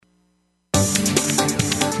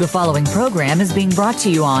The following program is being brought to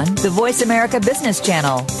you on the Voice America Business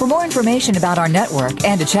Channel. For more information about our network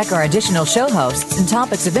and to check our additional show hosts and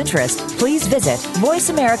topics of interest, please visit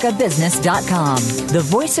voiceamericabusiness.com. The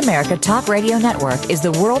Voice America Talk Radio Network is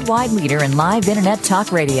the worldwide leader in live Internet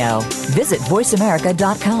talk radio. Visit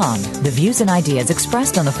voiceamerica.com. The views and ideas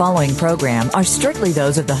expressed on the following program are strictly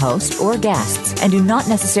those of the host or guests and do not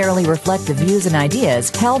necessarily reflect the views and ideas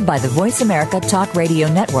held by the Voice America Talk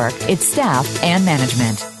Radio Network, its staff, and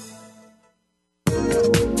management.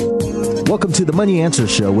 Welcome to the Money Answer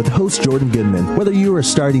Show with host Jordan Goodman. Whether you are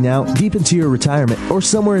starting out, deep into your retirement, or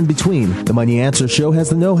somewhere in between, the Money Answer Show has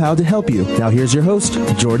the know-how to help you. Now here's your host,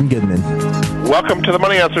 Jordan Goodman. Welcome to the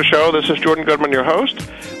Money Answer Show. This is Jordan Goodman, your host.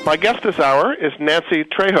 My guest this hour is Nancy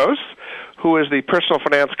Trejos, who is the personal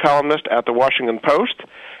finance columnist at the Washington Post,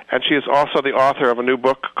 and she is also the author of a new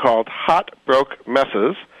book called Hot Broke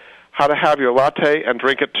Messes, How to Have Your Latte and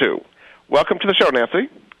Drink It Too. Welcome to the show, Nancy.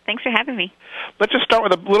 Thanks for having me. Let's just start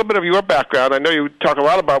with a little bit of your background. I know you talk a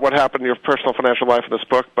lot about what happened in your personal financial life in this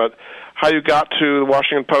book, but how you got to the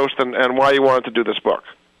Washington Post and why you wanted to do this book.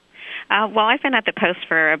 Well, I've been at the Post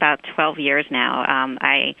for about 12 years now.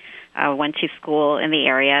 I went to school in the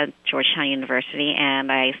area, Georgetown University,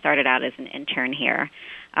 and I started out as an intern here.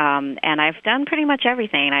 And I've done pretty much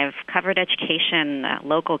everything. I've covered education,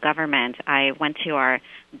 local government. I went to our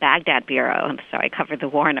Baghdad bureau, so I covered the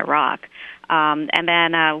war in Iraq. And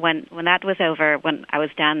then when that was over, when I was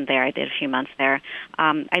done there, I did a few months there,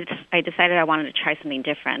 I decided I wanted to try something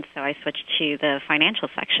different, so I switched to the financial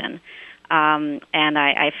section. And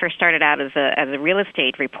I first started out as a real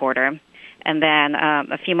estate reporter, and then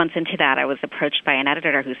a few months into that, I was approached by an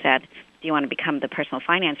editor who said, "Do you want to become the personal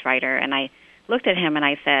finance writer?" And I looked at him and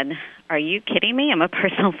I said, "Are you kidding me? I'm a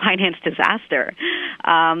personal finance disaster."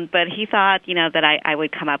 But he thought, that I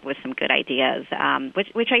would come up with some good ideas,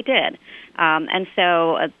 which I did. And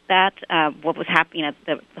so what was happening,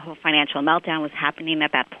 the whole financial meltdown was happening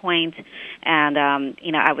at that point. And,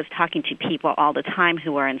 I was talking to people all the time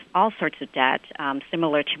who were in all sorts of debt,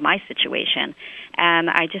 similar to my situation. And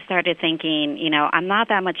I just started thinking, I'm not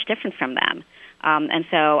that much different from them. And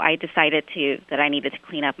so I decided that I needed to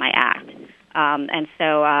clean up my act. And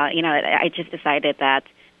so, I just decided that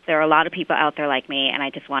there are a lot of people out there like me, and I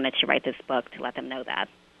just wanted to write this book to let them know that.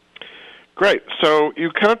 Great. So you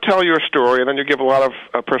kind of tell your story, and then you give a lot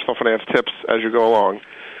of personal finance tips as you go along.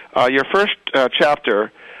 Your first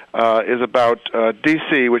chapter is about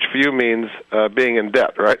D.C., which for you means being in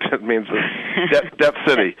debt, right? It means debt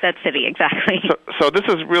city. Debt city, exactly. So this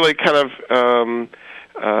is really kind of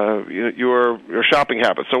your shopping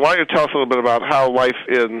habits. So why don't you tell us a little bit about how life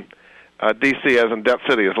in D.C. as in Debt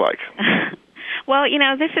City is like? Well,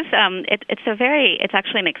 this is it's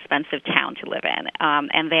actually an expensive town to live in,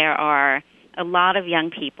 and there are a lot of young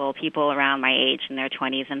people around my age in their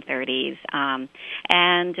 20s and 30s,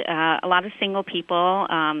 and a lot of single people,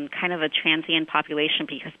 kind of a transient population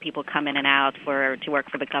because people come in and out to work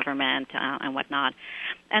for the government and whatnot.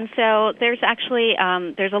 And so there's actually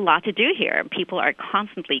there's a lot to do here. People are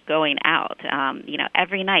constantly going out.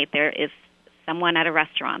 Every night there is someone at a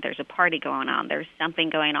restaurant, there's a party going on, there's something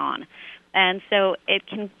going on. And so it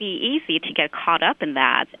can be easy to get caught up in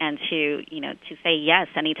that and to say yes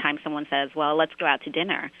anytime someone says, well, let's go out to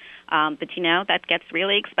dinner. But, that gets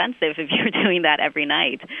really expensive if you're doing that every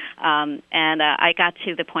night. And I got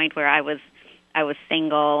to the point where I was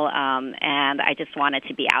single, and I just wanted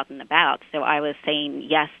to be out and about. So I was saying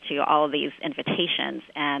yes to all of these invitations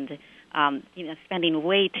and spending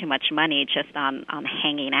way too much money just on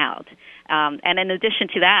hanging out. And in addition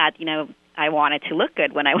to that, I wanted to look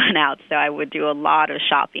good when I went out, so I would do a lot of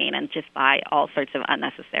shopping and just buy all sorts of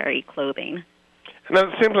unnecessary clothing. And then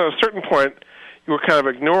it seems at a certain point you were kind of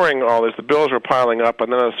ignoring all this. The bills were piling up,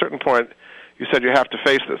 and then at a certain point you said you have to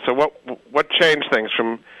face this. So what changed things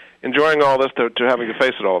from enjoying all this to having to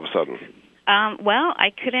face it all of a sudden? Well,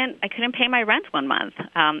 I couldn't pay my rent one month.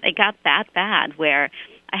 It got that bad where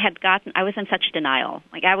I was in such denial.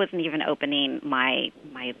 Like I wasn't even opening my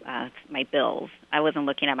bills. I wasn't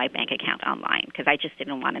looking at my bank account online because I just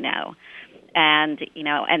didn't want to know. And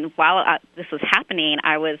and while this was happening,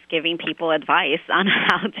 I was giving people advice on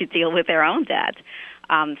how to deal with their own debt.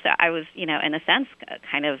 So I was, in a sense,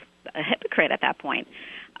 kind of a hypocrite at that point.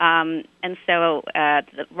 And so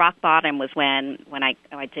the rock bottom was when I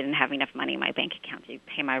didn't have enough money in my bank account to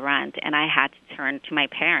pay my rent, and I had to turn to my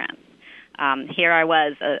parents. Here I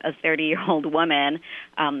was, a 30-year-old woman,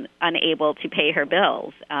 unable to pay her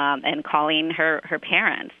bills, and calling her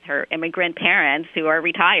parents, her immigrant parents who are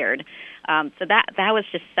retired. So that was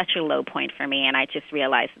just such a low point for me, and I just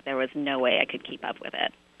realized that there was no way I could keep up with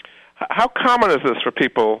it. How common is this for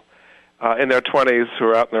people in their 20s who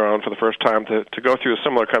are out on their own for the first time to go through a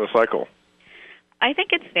similar kind of cycle? I think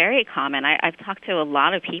it's very common. I've talked to a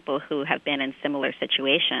lot of people who have been in similar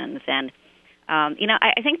situations. And,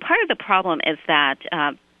 I think part of the problem is that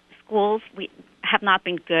schools have not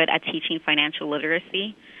been good at teaching financial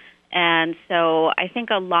literacy. And so I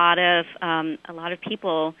think a lot of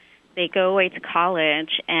people, they go away to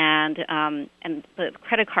college, and the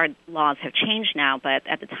credit card laws have changed now. But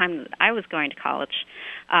at the time that I was going to college,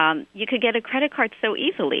 you could get a credit card so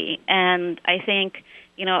easily. And I think,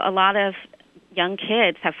 a lot of young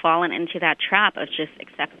kids have fallen into that trap of just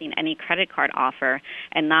accepting any credit card offer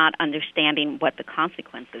and not understanding what the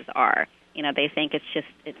consequences are. They think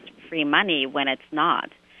it's free money when it's not.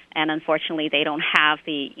 And unfortunately, they don't have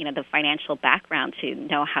the financial background to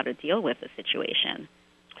know how to deal with the situation.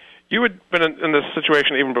 You had been in this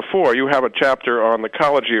situation even before. You have a chapter on the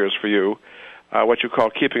college years for you, what you call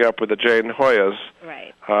Keeping Up with the Jane Hoyas,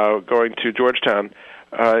 right? Going to Georgetown.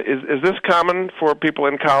 Is this common for people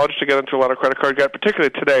in college to get into a lot of credit card debt,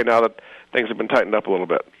 particularly today now that things have been tightened up a little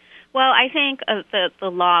bit? Well, I think the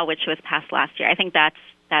law which was passed last year, I think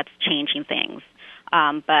that's changing things.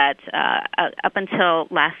 But up until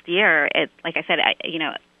last year, like I said,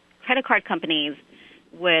 credit card companies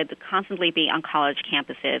would constantly be on college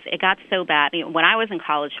campuses. It got so bad. When I was in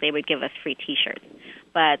college, they would give us free T-shirts.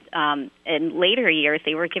 But in later years,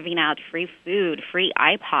 they were giving out free food, free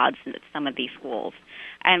iPods at some of these schools.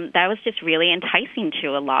 And that was just really enticing to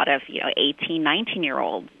a lot of 18,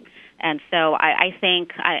 19-year-olds. And so I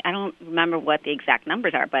think I don't remember what the exact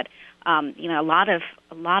numbers are, but a lot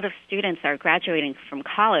of students are graduating from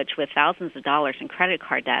college with thousands of dollars in credit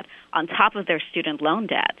card debt on top of their student loan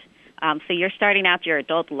debt. So you're starting out your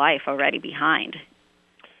adult life already behind.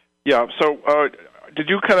 Yeah. So did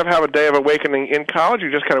you kind of have a day of awakening in college?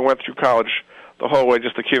 You just kind of went through college the whole way,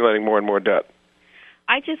 just accumulating more and more debt?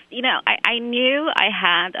 I just, I knew I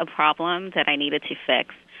had a problem that I needed to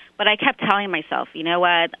fix, but I kept telling myself, you know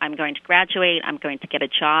what, I'm going to graduate, I'm going to get a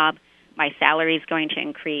job, my salary is going to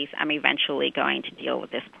increase, I'm eventually going to deal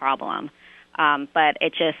with this problem. But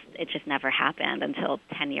it just never happened until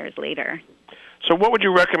 10 years later. So what would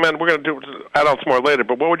you recommend, we're going to do adults more later,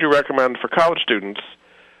 but what would you recommend for college students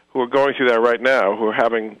who are going through that right now, who are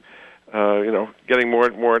having, getting more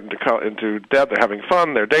and more into debt, they're having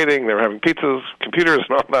fun, they're dating, they're having pizzas, computers,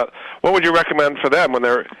 and all that. What would you recommend for them when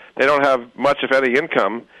they don't have much, if any,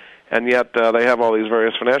 income, and yet they have all these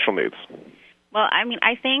various financial needs? Well,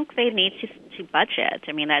 I think they need to budget.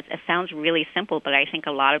 It sounds really simple, but I think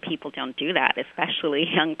a lot of people don't do that, especially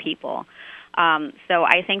young people. So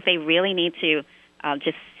I think they really need to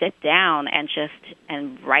just sit down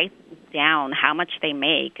and write down how much they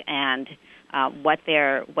make and what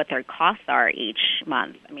their costs are each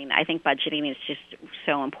month. I think budgeting is just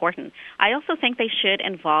so important. I also think they should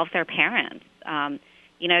involve their parents.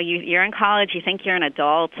 You're in college, you think you're an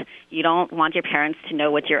adult, you don't want your parents to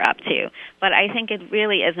know what you're up to. But I think it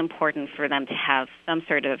really is important for them to have some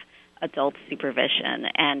sort of adult supervision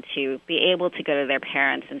and to be able to go to their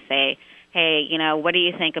parents and say, hey, what do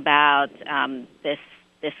you think about this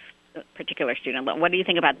particular student loan? What do you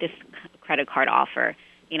think about this credit card offer?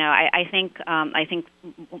 I think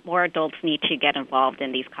more adults need to get involved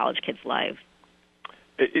in these college kids' lives.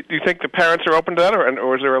 Do you think the parents are open to that,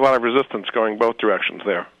 or is there a lot of resistance going both directions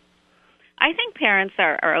there? I think parents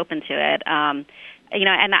are open to it. And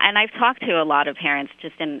I've talked to a lot of parents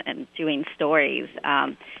just in doing stories.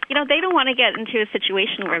 They don't want to get into a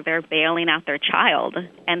situation where they're bailing out their child,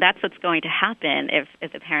 and that's what's going to happen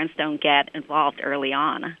if the parents don't get involved early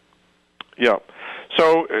on. Yeah.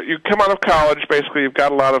 So you come out of college, basically you've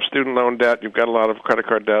got a lot of student loan debt, you've got a lot of credit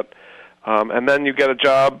card debt, and then you get a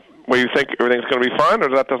job where you think everything's going to be fine,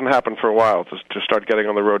 or that doesn't happen for a while to start getting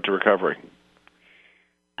on the road to recovery?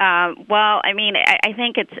 Well, I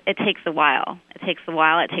think it takes a while. It takes a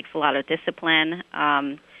while. It takes a lot of discipline.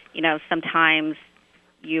 Sometimes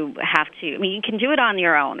you have to. You can do it on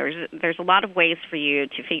your own. There's a lot of ways for you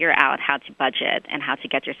to figure out how to budget and how to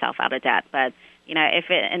get yourself out of debt. But if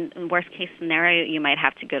in worst case scenario, you might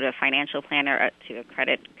have to go to a financial planner or to a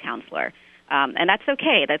credit counselor, and that's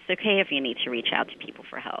okay. That's okay if you need to reach out to people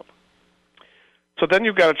for help. So then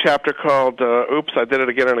you've got a chapter called Oops, I Did It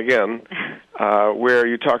Again and Again, where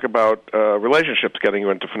you talk about relationships getting you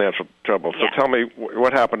into financial trouble. So Tell me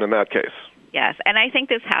what happened in that case. Yes, and I think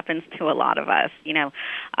this happens to a lot of us.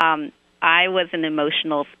 I was an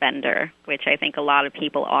emotional spender, which I think a lot of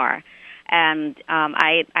people are. And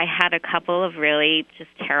I had a couple of really just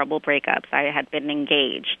terrible breakups. I had been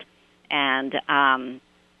engaged, and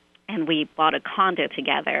we bought a condo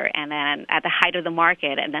together, and then at the height of the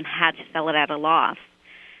market, and then had to sell it at a loss.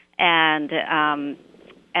 And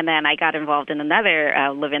And then I got involved in another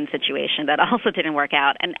live-in situation that also didn't work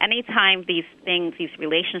out. And anytime these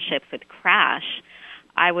relationships would crash,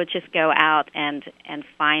 I would just go out and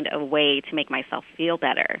find a way to make myself feel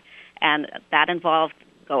better. And that involved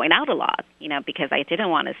going out a lot, because I didn't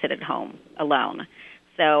want to sit at home alone.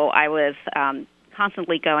 So I was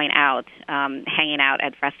constantly going out, hanging out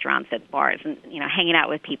at restaurants, at bars, and, hanging out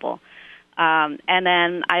with people. And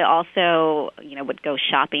then I also, would go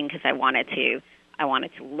shopping because I wanted to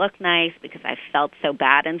look nice because I felt so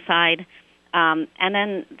bad inside. And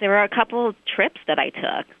then there were a couple trips that I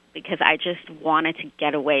took because I just wanted to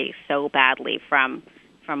get away so badly from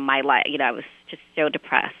my life. I was just so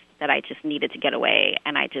depressed that I just needed to get away,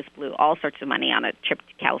 and I just blew all sorts of money on a trip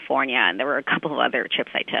to California, and there were a couple of other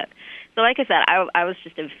trips I took. So like I said, I was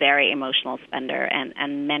just a very emotional spender,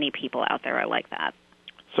 and many people out there are like that.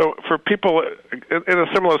 So for people in a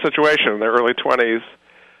similar situation, in their early 20s,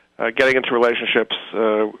 getting into relationships,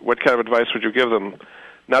 what kind of advice would you give them?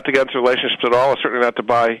 Not to get into relationships at all, or certainly not to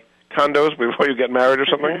buy condos before you get married or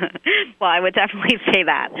something? Well, I would definitely say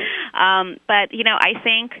that. But,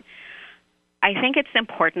 I think it's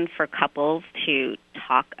important for couples to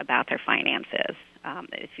talk about their finances.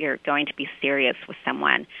 If you're going to be serious with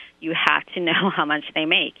someone, you have to know how much they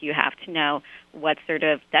make. You have to know what sort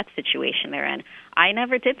of debt situation they're in. I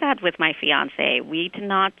never did that with my fiancé. We did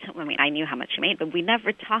not, I knew how much he made, but we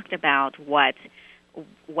never talked about what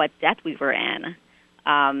debt we were in.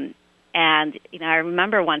 And, I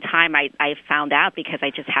remember one time I found out because I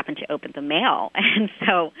just happened to open the mail. And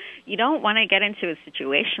so you don't want to get into a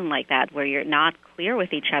situation like that where you're not clear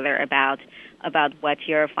with each other about what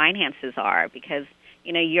your finances are, because,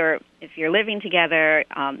 if you're living together,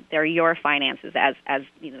 they're your finances as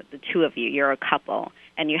the two of you. You're a couple,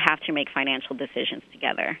 and you have to make financial decisions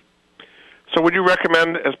together. So would you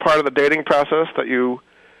recommend, as part of the dating process, that you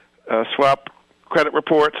swap credit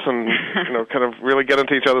reports and kind of really get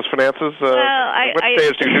into each other's finances? What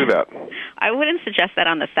stage do you do that? I wouldn't suggest that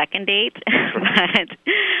on the second date, but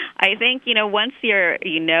I think once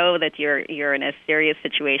that you're in a serious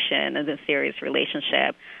situation, in a serious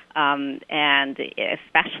relationship, and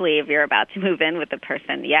especially if you're about to move in with the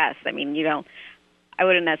person, yes, I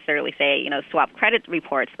wouldn't necessarily say, swap credit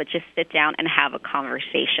reports, but just sit down and have a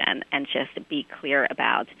conversation and just be clear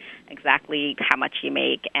about exactly how much you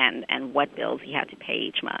make and what bills you have to pay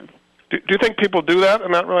each month. Do you think people do that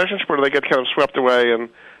in that relationship, or do they get kind of swept away and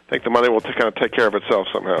think the money will kind of take care of itself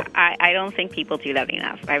somehow? I don't think people do that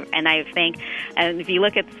enough. I think, and if you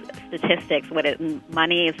look at statistics,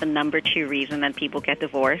 money is the number 2 reason that people get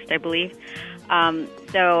divorced, I believe.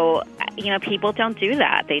 So, people don't do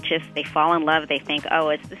that. They fall in love. They think,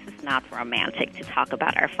 this is not romantic to talk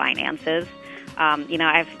about our finances.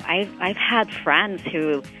 I've had friends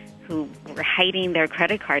who were hiding their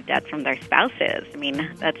credit card debt from their spouses.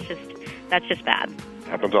 That's just bad.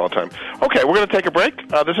 Happens all the time. Okay, we're going to take a break.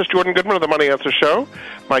 This is Jordan Goodman of the Money Answer Show.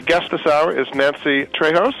 My guest this hour is Nancy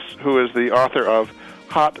Trejos, who is the author of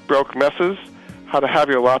Hot Broke Messes, How to Have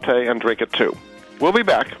Your Latte and Drink It Too. We'll be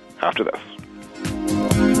back after this.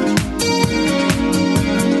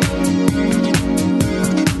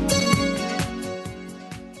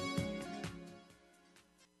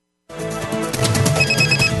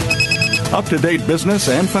 Up-to-date business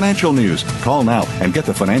and financial news. Call now and get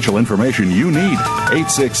the financial information you need.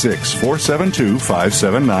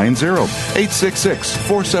 866-472-5790.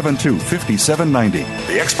 866-472-5790.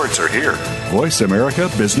 The experts are here. Voice America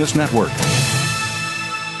Business Network.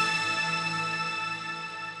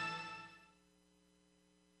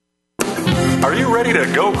 Are you ready to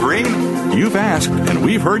go green? You've asked, and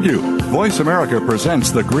we've heard you. Voice America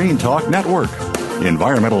presents the Green Talk Network.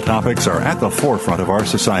 Environmental topics are at the forefront of our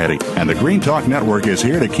society, and the Green Talk Network is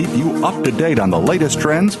here to keep you up to date on the latest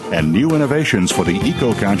trends and new innovations for the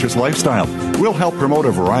eco-conscious lifestyle. We'll help promote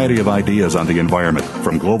a variety of ideas on the environment,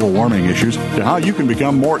 from global warming issues to how you can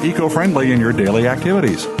become more eco-friendly in your daily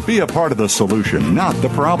activities. Be a part of the solution, not the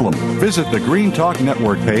problem. Visit the Green Talk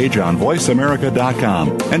Network page on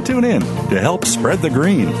voiceamerica.com and tune in to help spread the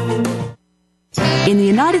green. In the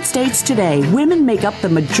United States today, women make up the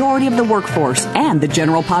majority of the workforce and the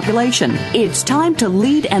general population. It's time to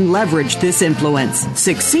lead and leverage this influence.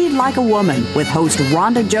 Succeed Like a Woman with host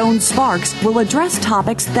Rhonda Jones Sparks will address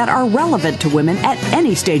topics that are relevant to women at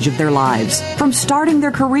any stage of their lives, from starting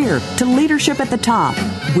their career to leadership at the top.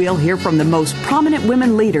 We'll hear from the most prominent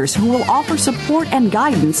women leaders who will offer support and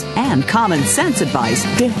guidance and common sense advice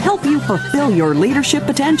to help you fulfill your leadership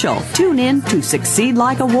potential. Tune in to Succeed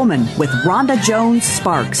Like a Woman with Rhonda Jones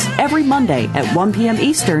Sparks every Monday at 1 p.m.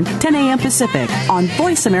 Eastern, 10 a.m. Pacific on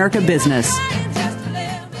Voice America Business.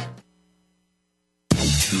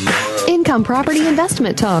 Income Property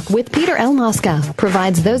Investment Talk with Peter L. Mosca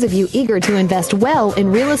provides those of you eager to invest well in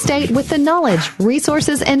real estate with the knowledge,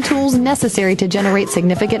 resources, and tools necessary to generate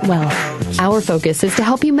significant wealth. Our focus is to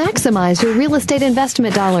help you maximize your real estate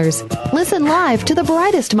investment dollars. Listen live to the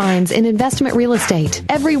brightest minds in investment real estate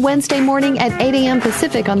every Wednesday morning at 8 a.m.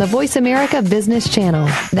 Pacific on the Voice America Business Channel.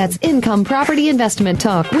 That's Income Property Investment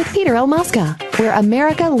Talk with Peter L. Mosca, where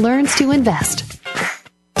America learns to invest.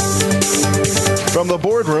 From the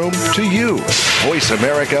boardroom to you, Voice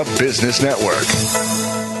America Business Network.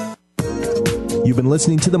 You've been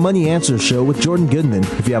listening to the Money Answer Show with Jordan Goodman.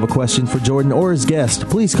 If you have a question for Jordan or his guest,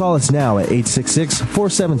 please call us now at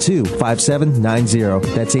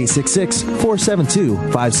 866-472-5790. That's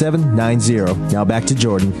 866-472-5790. Now back to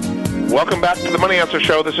Jordan. Welcome back to the Money Answer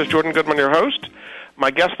Show. This is Jordan Goodman, your host.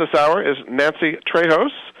 My guest this hour is Nancy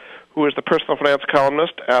Trejos, who is the personal finance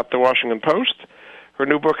columnist at the Washington Post. Her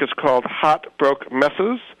new book is called Hot Broke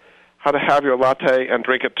Messes, How to Have Your Latte and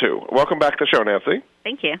Drink It Too. Welcome back to the show, Nancy.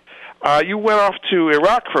 Thank you. You went off to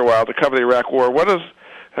Iraq for a while to cover the Iraq War. What does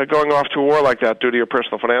going off to a war like that do to your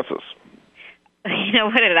personal finances? You know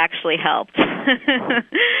what? It actually helped.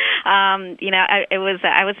 I was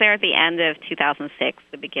there at the end of 2006,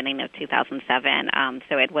 the beginning of 2007.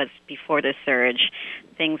 So it was before the surge.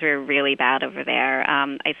 Things were really bad over there.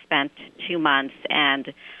 I spent 2 months,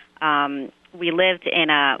 and we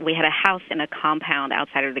had a house in a compound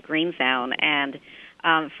outside of the green zone, and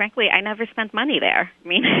frankly, I never spent money there. I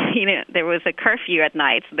mean, there was a curfew at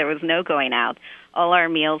night, so there was no going out. All our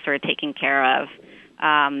meals were taken care of.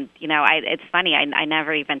 It's funny, I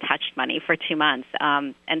never even touched money for 2 months,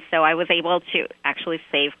 and so I was able to actually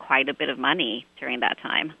save quite a bit of money during that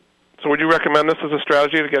time. So would you recommend this as a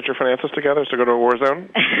strategy to get your finances together, to go to a war zone?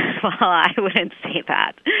 Well, I wouldn't say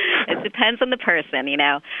that. It depends on the person,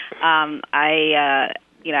 I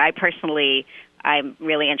personally, I'm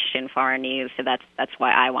really interested in foreign news, so that's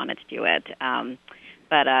why I wanted to do it.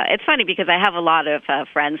 But it's funny because I have a lot of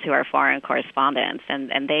friends who are foreign correspondents,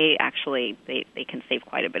 and they actually, they can save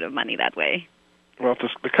quite a bit of money that way. Well, if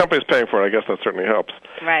the company's paying for it, I guess that certainly helps.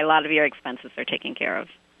 Right, a lot of your expenses are taken care of.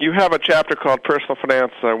 You have a chapter called Personal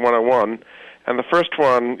Finance 101, and the first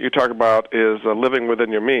one you talk about is living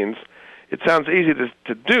within your means. It sounds easy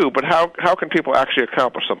to do, but how can people actually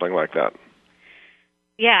accomplish something like that?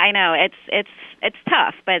 Yeah, I know. It's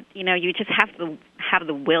tough, but, you just have to have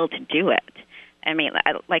the will to do it. I mean,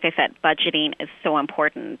 like I said, budgeting is so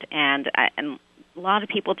important, and a lot of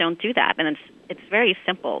people don't do that. And it's very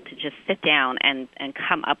simple to just sit down and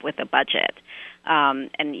come up with a budget. And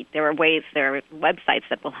there are websites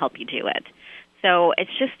that will help you do it. So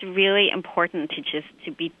it's just really important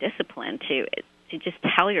to be disciplined, to just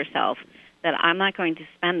tell yourself that I'm not going to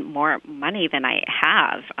spend more money than I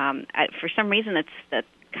have. For some reason, it's the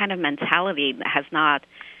kind of mentality that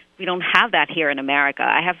we don't have that here in America.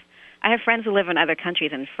 I have friends who live in other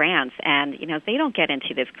countries, in France, and they don't get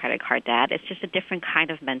into this credit card debt. It's just a different kind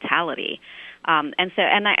of mentality,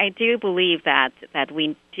 and I do believe that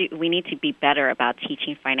we need to be better about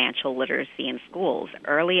teaching financial literacy in schools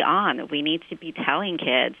early on. We need to be telling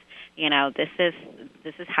kids,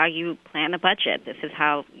 this is how you plan a budget. This is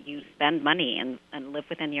how you spend money and live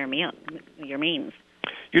within your means.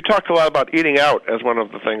 You talked a lot about eating out as one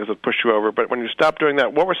of the things that pushed you over, but when you stopped doing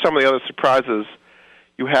that, what were some of the other surprises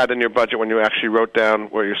you had in your budget when you actually wrote down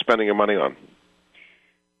where you're spending your money on?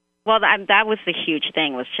 Well, that was the huge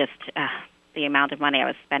thing, was just the amount of money I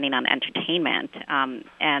was spending on entertainment. And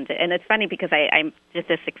it's funny because I did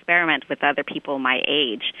this experiment with other people my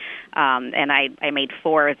age, and I made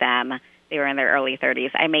 4 of them. They were in their early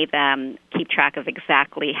 30s. I made them keep track of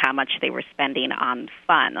exactly how much they were spending on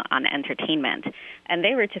fun, on entertainment. And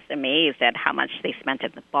they were just amazed at how much they spent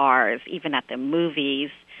at the bars, even at the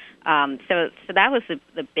movies. So that was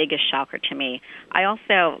the biggest shocker to me. I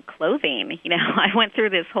also, clothing, I went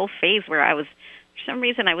through this whole phase where for some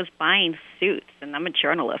reason I was buying suits, and I'm a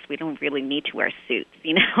journalist. We don't really need to wear suits,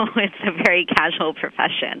 it's a very casual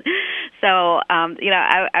profession. So,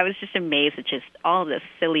 I was just amazed at just all the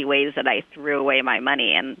silly ways that I threw away my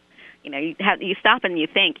money. And, you stop and you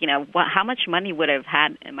think, how much money would I have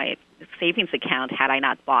had in my savings account had I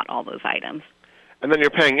not bought all those items? And then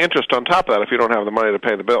you're paying interest on top of that if you don't have the money to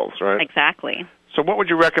pay the bills, right? Exactly. So what would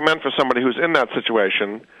you recommend for somebody who's in that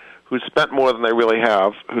situation, who's spent more than they really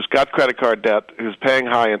have, who's got credit card debt, who's paying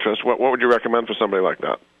high interest? What would you recommend for somebody like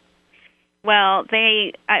that? Well,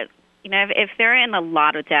 if they're in a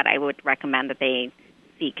lot of debt, I would recommend that they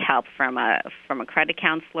seek help from a credit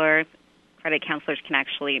counselor. Credit counselors can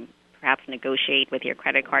actually perhaps negotiate with your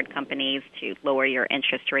credit card companies to lower your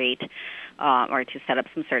interest rate, or to set up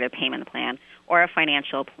some sort of payment plan, or a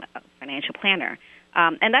financial planner.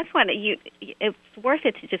 And that's when it's worth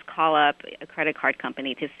it to just call up a credit card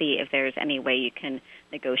company to see if there's any way you can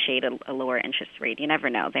negotiate a lower interest rate. You never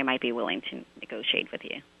know. They might be willing to negotiate with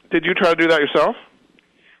you. Did you try to do that yourself?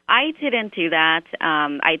 I didn't do that.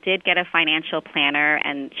 I did get a financial planner,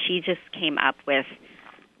 and she just came up with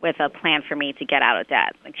a plan for me to get out of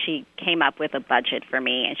debt. Like, she came up with a budget for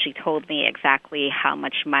me, and she told me exactly how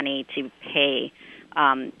much money to pay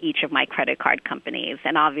each of my credit card companies.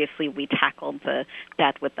 And obviously we tackled the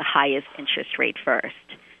debt with the highest interest rate first,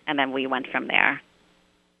 and then we went from there.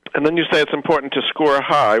 And then you say it's important to score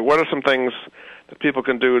high. What are some things that people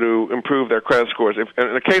can do to improve their credit scores? If,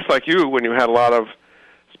 in a case like you, when you had a lot of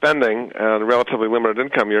spending and relatively limited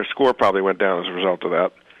income, your score probably went down as a result of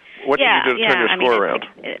that. What did you do to turn your score around?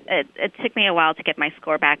 It took me a while to get my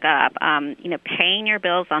score back up. Paying your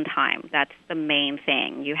bills on time, that's the main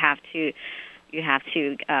thing. You have to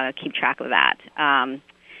keep track of that.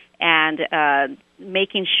 And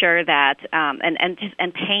making sure that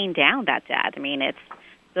and paying down that debt. I mean,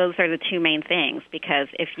 those are the two main things, because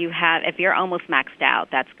if you're almost maxed out,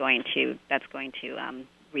 that's going to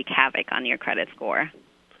wreak havoc on your credit score.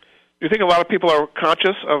 Do you think a lot of people are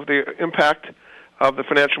conscious of the impact of the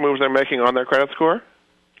financial moves they're making on their credit score?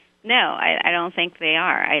 No, I don't think they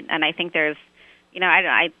are. I think there's,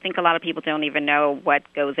 I think a lot of people don't even know what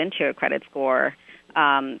goes into a credit score.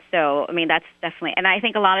 So, I mean, that's definitely, and I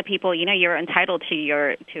think a lot of people, you're entitled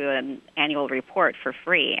to an annual report for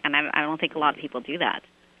free, and I don't think a lot of people do that.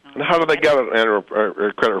 And how do they get an annual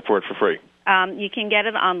credit report for free? You can get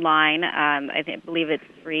it online. I believe it's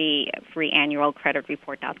free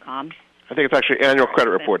annualcreditreport.com. I think it's actually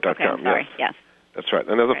annualcreditreport.com. Okay, sorry, yes. That's right.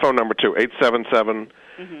 And there's a phone number, too,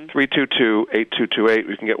 877-322-8228.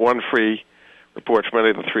 You can get one free report from any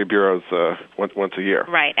of the three bureaus once a year.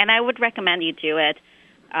 Right. And I would recommend you do it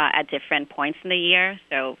at different points in the year.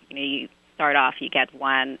 So, you start off, you get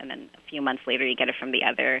one, and then a few months later you get it from the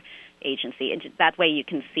other agency. And that way you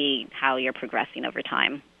can see how you're progressing over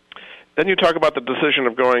time. Then you talk about the decision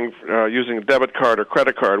of going using a debit card or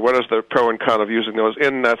credit card. What is the pro and con of using those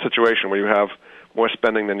in that situation where you have more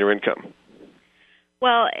spending than your income?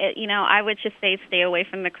 Well, I would just say stay away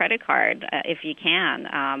from the credit card if you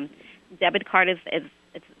can. Debit card is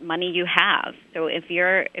it's money you have. So if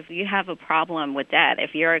you have a problem with debt,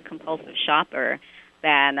 if you're a compulsive shopper,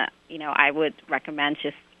 then I would recommend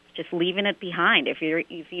just leaving it behind. If you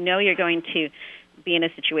know you're going to be in a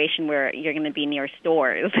situation where you're going to be near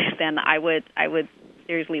stores, then I would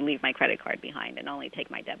seriously leave my credit card behind and only take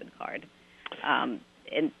my debit card. And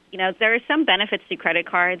there are some benefits to credit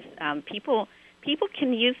cards. People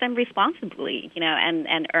can use them responsibly,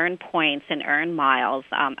 and earn points and earn miles.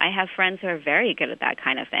 I have friends who are very good at that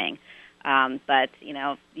kind of thing, but you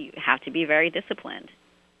have to be very disciplined.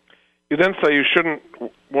 You then say you shouldn't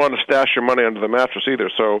want to stash your money under the mattress either.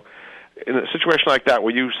 So in a situation like that,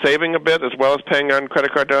 were you saving a bit as well as paying on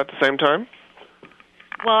credit card debt at the same time?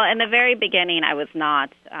 Well, in the very beginning, I was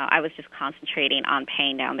not. I was just concentrating on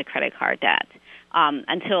paying down the credit card debt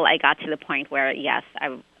until I got to the point where, yes, I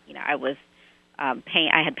was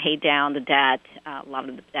I had paid down the debt, a lot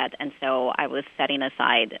of the debt, and so I was setting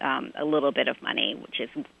aside a little bit of money, which is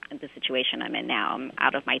the situation I'm in now. I'm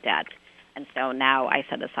out of my debt, and so now I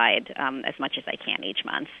set aside as much as I can each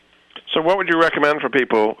month. So what would you recommend for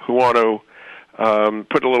people who want to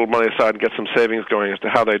put a little money aside and get some savings going as to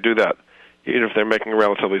how they do that, even if they're making a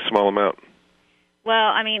relatively small amount? Well,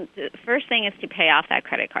 I mean, the first thing is to pay off that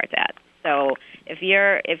credit card debt. So if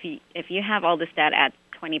you have all this debt at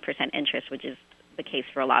 20% interest, which is the case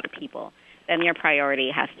for a lot of people, then your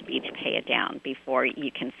priority has to be to pay it down before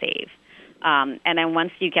you can save. And then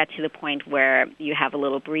once you get to the point where you have a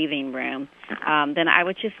little breathing room, then I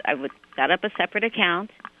would set up a separate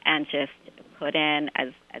account and just put in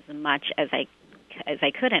as much as I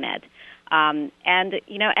could in it. And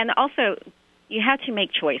also you have to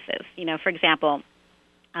make choices. For example,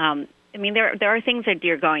 there are things that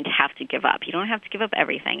you're going to have to give up. You don't have to give up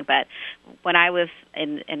everything, but when I was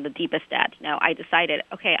in the deepest debt, I decided,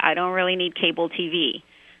 okay, I don't really need cable TV.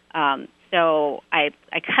 So I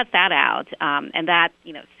cut that out, and that,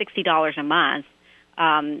 $60 a month,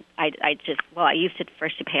 I used it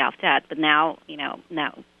first to pay off debt, but now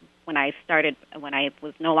when I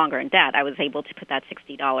was no longer in debt, I was able to put that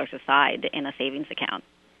 $60 aside in a savings account.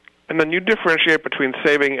 And then you differentiate between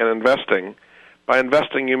saving and investing. By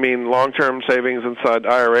investing, you mean long-term savings inside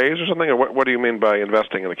IRAs or something? Or what do you mean by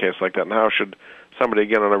investing in a case like that? And how should somebody,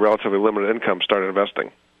 again, on a relatively limited income start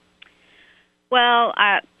investing? Well,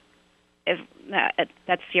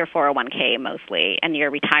 that's your 401k mostly and your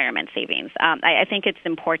retirement savings. I think it's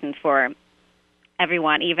important for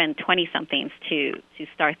everyone, even 20-somethings, to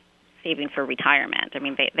start saving for retirement. I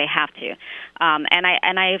mean, they have to.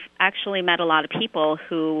 And I've actually met a lot of people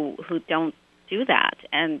who don't do that.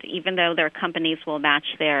 And even though their companies will match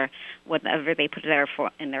whatever they put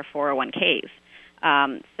in their 401ks.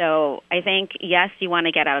 So I think, yes, you want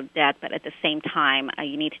to get out of debt, but at the same time,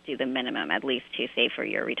 you need to do the minimum at least to save for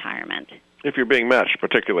your retirement. If you're being matched,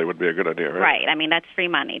 particularly, would be a good idea, right? Right. I mean, that's free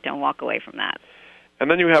money. Don't walk away from that. And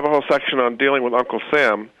then you have a whole section on dealing with Uncle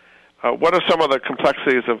Sam. What are some of the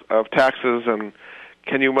complexities of taxes, and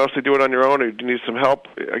can you mostly do it on your own, or do you need some help,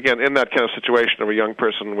 again, in that kind of situation of a young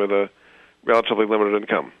person with a relatively limited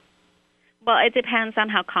income? Well, it depends on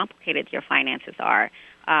how complicated your finances are.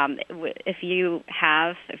 If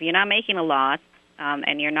you're not making a lot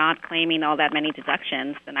and you're not claiming all that many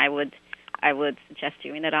deductions, then I would suggest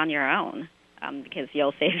doing it on your own because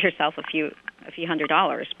you'll save yourself a few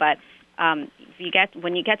 $100s. But when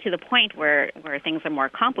you get to the point where things are more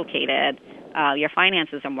complicated, your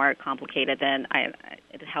finances are more complicated, then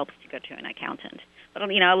it helps to go to an accountant. But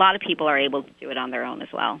a lot of people are able to do it on their own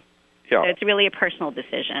as well. Yeah. So it's really a personal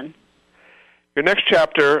decision. Your next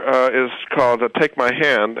chapter is called Take My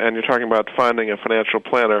Hand, and you're talking about finding a financial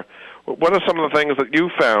planner. What are some of the things that you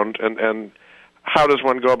found, and how does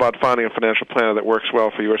one go about finding a financial planner that works well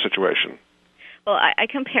for your situation? Well, I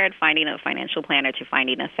compared finding a financial planner to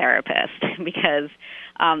finding a therapist because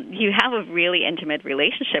you have a really intimate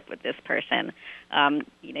relationship with this person.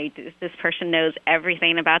 This person knows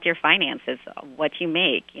everything about your finances, what you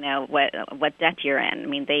make, what debt you're in. I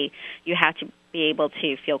mean, you have to be able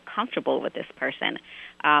to feel comfortable with this person.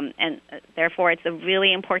 And therefore, it's a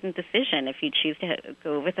really important decision if you choose to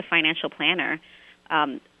go with a financial planner.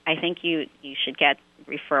 I think you should get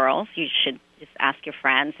referrals. You should just ask your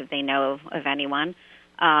friends if they know of anyone,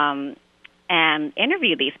 and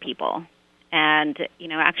interview these people, and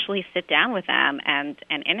actually sit down with them and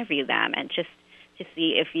interview them, and just to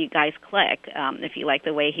see if you guys click, if you like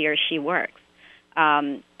the way he or she works,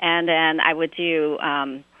 and then I would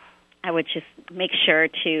just make sure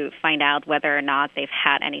to find out whether or not they've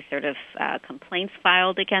had any sort of complaints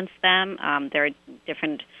filed against them. There are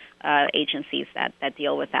different agencies that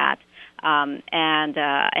deal with that. And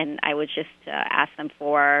I would just ask them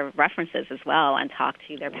for references as well and talk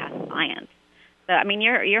to their past clients. So, I mean,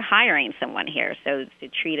 you're hiring someone here, so to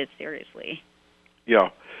treat it seriously.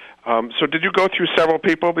 Yeah. So did you go through several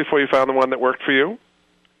people before you found the one that worked for you?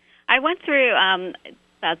 I went through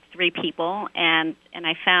about 3 people, and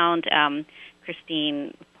I found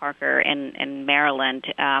Christine Parker in Maryland,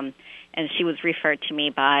 and she was referred to me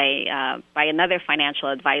by another financial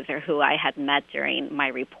advisor who I had met during my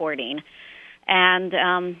reporting. And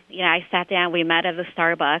I sat down. We met at the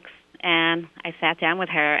Starbucks, and I sat down with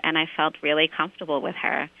her, and I felt really comfortable with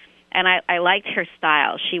her. And I liked her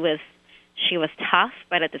style. She was tough,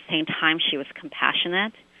 but at the same time, she was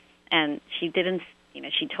compassionate. And she didn't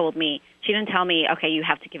tell me, okay, you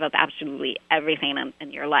have to give up absolutely everything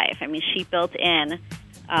in your life. I mean, she built in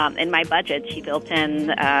my budget, she built in,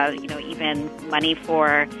 even money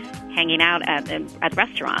for hanging out at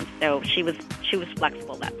restaurants. So she was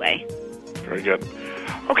flexible that way. Very good.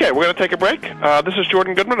 Okay, we're going to take a break. This is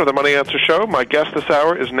Jordan Goodman of the Money Answer Show. My guest this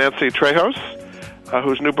hour is Nancy Trejos,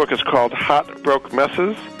 whose new book is called Hot Broke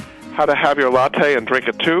Messes, How to Have Your Latte and Drink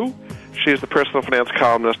It Too. She is the personal finance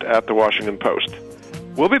columnist at the Washington Post.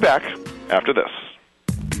 We'll be back after this.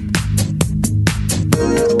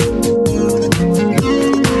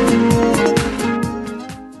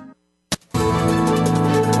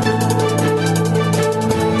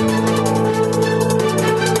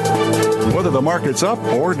 Whether the market's up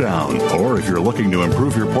or down, or if you're looking to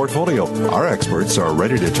improve your portfolio, our experts are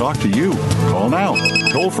ready to talk to you. Call now.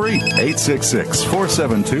 Toll free,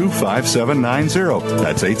 866-472-5790.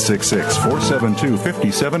 That's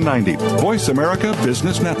 866-472-5790. Voice America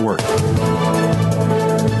Business Network.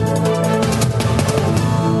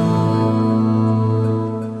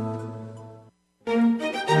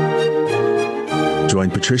 Join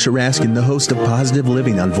Patricia Raskin, the host of Positive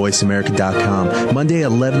Living on VoiceAmerica.com, Monday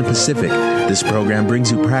at 11 Pacific. This program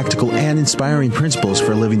brings you practical and inspiring principles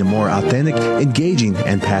for living a more authentic, engaging,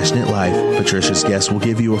 and passionate life. Patricia's guests will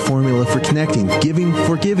give you a formula for connecting, giving,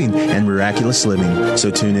 forgiving, and miraculous living. So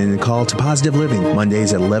tune in and call to Positive Living,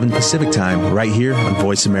 Mondays at 11 Pacific Time, right here on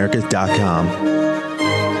VoiceAmerica.com.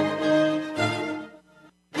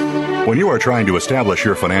 When you are trying to establish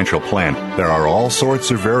your financial plan, there are all sorts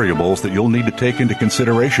of variables that you'll need to take into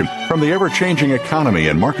consideration, from the ever-changing economy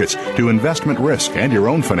and markets to investment risk and your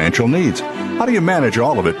own financial needs. How do you manage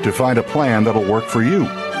all of it to find a plan that'll work for you?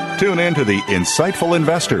 Tune in to The Insightful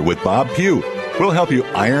Investor with Bob Pugh. We'll help you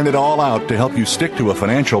iron it all out to help you stick to a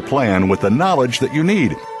financial plan with the knowledge that you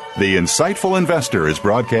need. The Insightful Investor is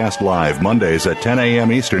broadcast live Mondays at 10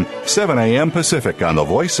 a.m. Eastern, 7 a.m. Pacific on the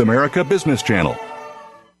Voice America Business Channel.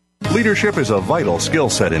 Leadership is a vital skill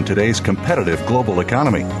set in today's competitive global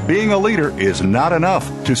economy. Being a leader is not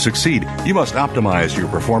enough. To succeed, you must optimize your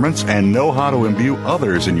performance and know how to imbue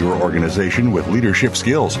others in your organization with leadership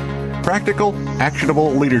skills. Practical,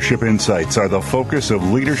 actionable leadership insights are the focus of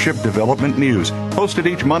Leadership Development News, hosted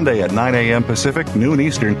each Monday at 9 a.m. Pacific, noon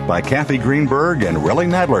Eastern, by Kathy Greenberg and Relly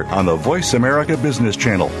Nadler on the Voice America Business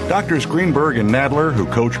Channel. Doctors Greenberg and Nadler, who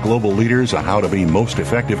coach global leaders on how to be most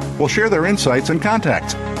effective, will share their insights and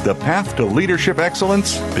contacts. The path to leadership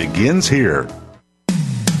excellence begins here.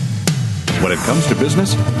 When it comes to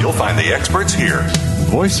business, you'll find the experts here.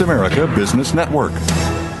 Voice America Business Network.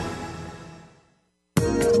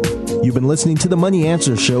 You've been listening to the Money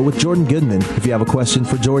Answer Show with Jordan Goodman. If you have a question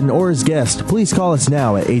for Jordan or his guest, please call us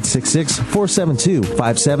now at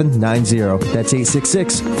 866-472-5790. That's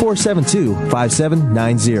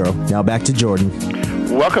 866-472-5790. Now back to Jordan.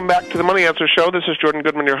 Welcome back to the Money Answer Show. This is Jordan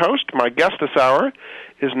Goodman, your host. My guest this hour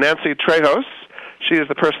is Nancy Trejos. She is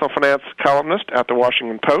the personal finance columnist at the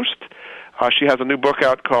Washington Post. She has a new book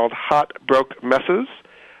out called Hot Broke Messes,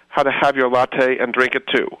 How to Have Your Latte and Drink It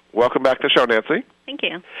Too. Welcome back to the show, Nancy. Thank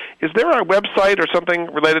you. Is there a website or something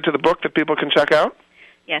related to the book that people can check out?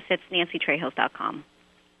 Yes, it's nancytrejos.com.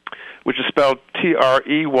 Which is spelled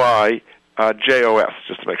Treyjos,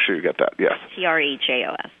 just to make sure you get that. Yes.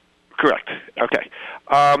 Trejos. Correct. Yep. Okay.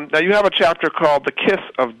 Now, you have a chapter called The Kiss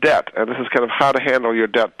of Debt, and this is kind of how to handle your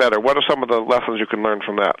debt better. What are some of the lessons you can learn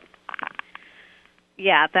from that?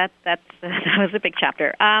 Yeah, that was a big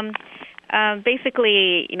chapter.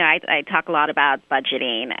 Basically, I talk a lot about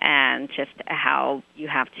budgeting and just how you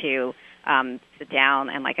have to sit down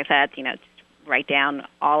and, like I said, just write down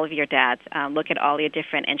all of your debts, look at all your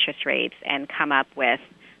different interest rates, and come up with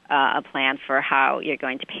a plan for how you're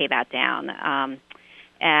going to pay that down.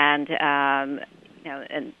 And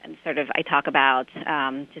sort of I talk about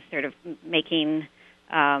just sort of making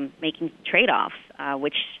trade-offs,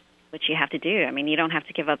 which you have to do. I mean, you don't have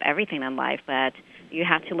to give up everything in life, but you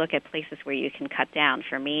have to look at places where you can cut down.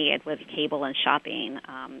 For me, it was cable and shopping.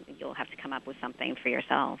 You'll have to come up with something for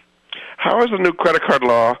yourself. How has the new credit card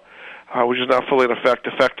law, which is now fully in effect,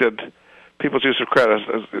 affected people's use of credit?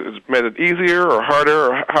 Has it made it easier or harder,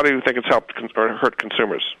 or how do you think it's helped or hurt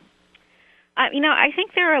consumers? I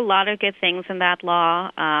think there are a lot of good things in that law,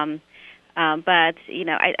 but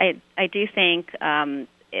I do think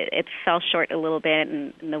it fell short a little bit,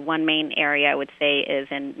 and the one main area I would say is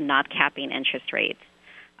in not capping interest rates,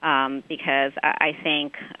 because I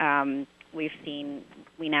think we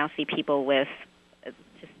now see people with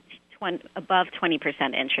just above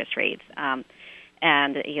 20% interest rates, and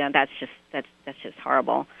that's just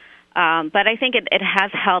horrible. But I think it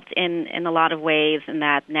has helped in a lot of ways, in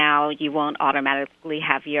that now you won't automatically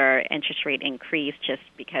have your interest rate increase just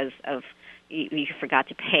because of you forgot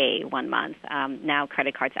to pay 1 month. Now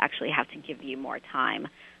credit cards actually have to give you more time.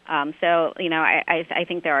 So I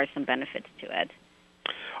think there are some benefits to it.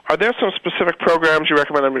 Are there some specific programs you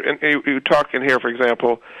recommend? I mean, you talk in here, for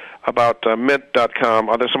example, about Mint.com.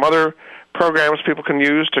 Are there some other programs people can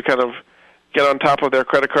use to kind of get on top of their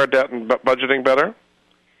credit card debt and budgeting better?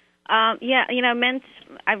 Mint.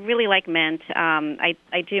 I really like Mint. I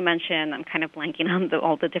do mention, I'm kind of blanking on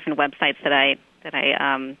all the different websites that I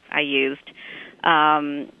used.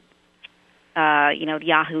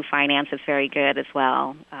 Yahoo Finance is very good as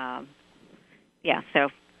well.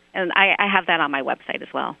 And I have that on my website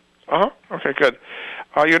as well. Okay, good.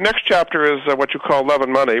 Your next chapter is what you call Love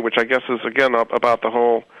and Money, which I guess is, again, about the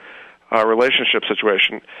whole relationship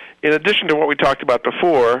situation. In addition to what we talked about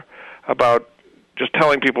before, about just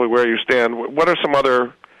telling people where you stand, what are some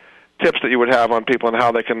other tips that you would have on people on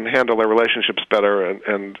how they can handle their relationships better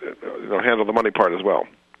and handle the money part as well?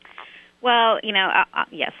 Well,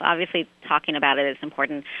 yes, obviously talking about it is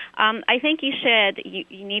important. I think you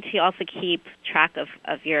need to also keep track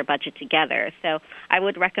of your budget together. So I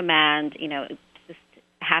would recommend, just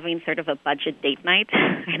having sort of a budget date night.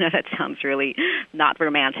 I know that sounds really not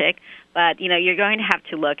romantic, but, you're going to have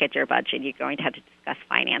to look at your budget. You're going to have to discuss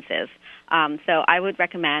finances. So I would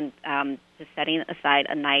recommend just setting aside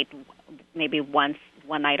a night, maybe one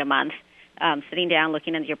night a month, sitting down,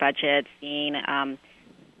 looking at your budget, seeing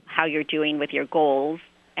how you're doing with your goals,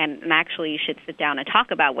 and actually you should sit down and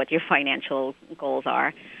talk about what your financial goals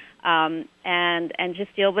are, and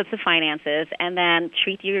just deal with the finances, and then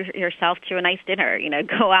treat yourself to a nice dinner.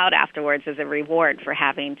 Go out afterwards as a reward for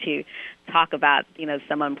having to talk about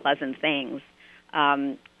some unpleasant things.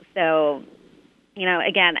 So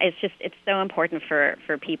again, it's so important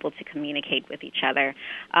for people to communicate with each other.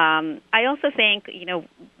 I also think,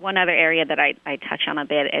 one other area that I touch on a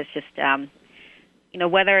bit is just,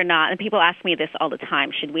 whether or not, and people ask me this all the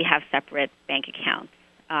time, should we have separate bank accounts?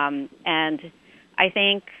 And I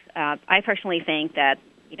think, I personally think that,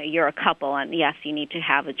 you're a couple, and yes, you need to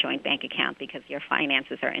have a joint bank account because your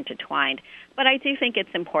finances are intertwined. But I do think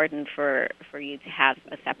it's important for you to have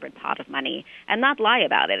a separate pot of money and not lie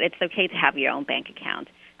about it. It's okay to have your own bank account,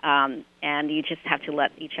 and you just have to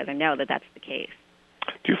let each other know that that's the case.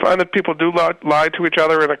 Do you find that people do lie to each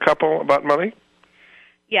other in a couple about money?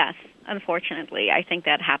 Yes, unfortunately. I think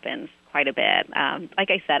that happens quite a bit. Like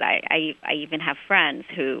I said, I even have friends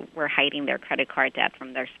who were hiding their credit card debt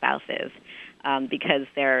from their spouses because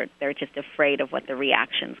they're just afraid of what the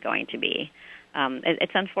reaction's going to be.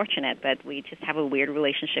 It's unfortunate, but we just have a weird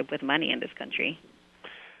relationship with money in this country.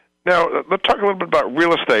 Now, let's talk a little bit about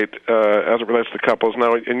real estate as it relates to couples.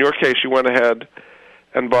 Now, in your case, you went ahead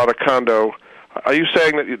and bought a condo. Are you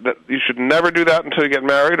saying that you should never do that until you get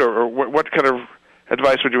married, or what kind of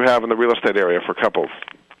advice would you have in the real estate area for couples?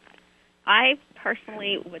 I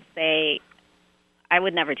personally would say I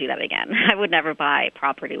would never do that again. I would never buy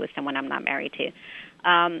property with someone I'm not married to.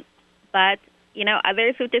 But,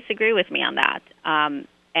 others would disagree with me on that.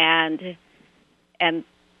 And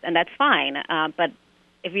that's fine. But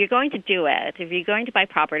if you're going to do it, if you're going to buy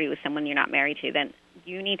property with someone you're not married to, then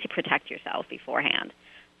you need to protect yourself beforehand.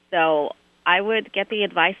 So I would get the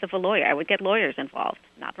advice of a lawyer. I would get lawyers involved.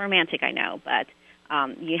 Not romantic, I know, but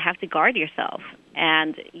you have to guard yourself.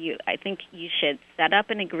 And I think you should set up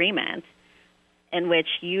an agreement in which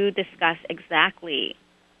you discuss exactly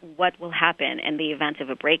what will happen in the event of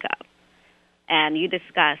a breakup. And you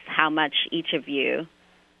discuss how much each of you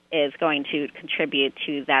is going to contribute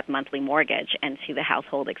to that monthly mortgage and to the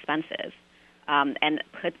household expenses. And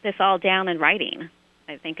put this all down in writing.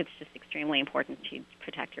 I think it's just extremely important to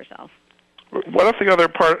protect yourself. What if the other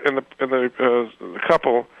part in the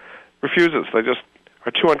couple refuses? They just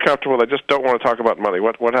are too uncomfortable. They just don't want to talk about money.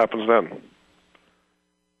 What happens then?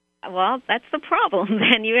 Well, that's the problem.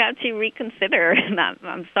 Then you have to reconsider.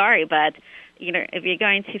 I'm sorry, but if you're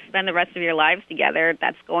going to spend the rest of your lives together,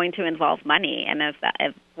 that's going to involve money. And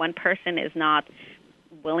if one person is not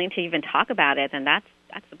willing to even talk about it, then that's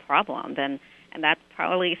the problem. And that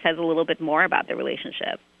probably says a little bit more about the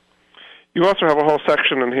relationship. You also have a whole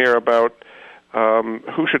section in here about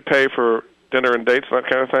who should pay for dinner and dates, that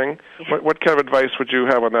kind of thing. Yeah. What kind of advice would you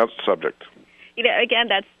have on that subject? Again,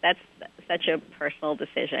 that's such a personal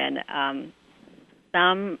decision. And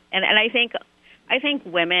I think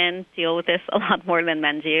women deal with this a lot more than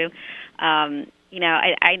men do. I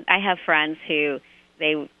have friends who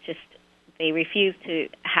they refuse to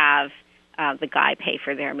have the guy pay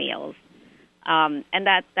for their meals. And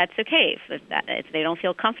that's okay. If they don't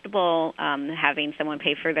feel comfortable having someone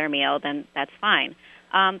pay for their meal, then that's fine.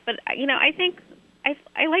 But I think I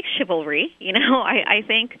like chivalry. I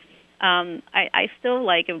think I still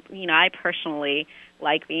like. I personally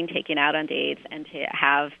like being taken out on dates and to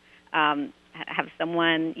have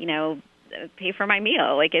someone pay for my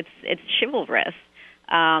meal. Like it's chivalrous.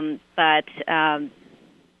 But I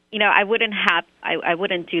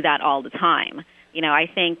wouldn't do that all the time. I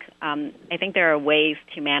think there are ways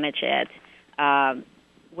to manage it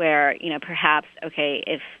where perhaps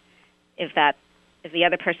if the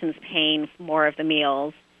other person's paying more of the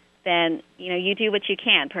meals, then you do what you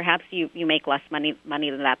can. Perhaps you make less money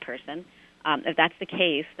than that person. If that's the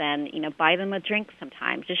case, then buy them a drink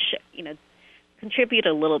sometime. Just contribute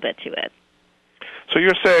a little bit to it. So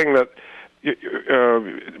you're saying that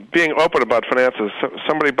being open about finances.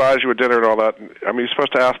 Somebody buys you a dinner and all that. I mean, you're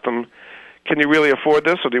supposed to ask them, can you really afford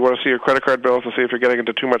this, or do you want to see your credit card bills to see if you're getting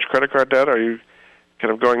into too much credit card debt? Are you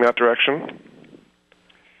kind of going that direction?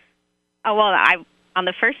 Oh, well, on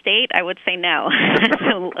the first date, I would say no. It's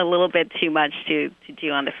a little bit too much to do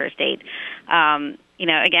on the first date.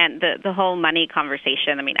 Again, the whole money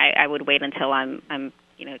conversation, I mean, I would wait until I'm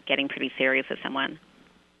getting pretty serious with someone.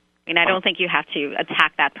 I mean, I don't think you have to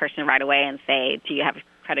attack that person right away and say, do you have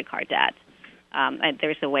credit card debt?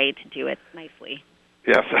 There's a way to do it nicely.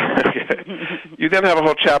 Yes. Okay. You then have a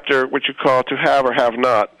whole chapter which you call To Have or Have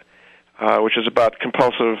Not, which is about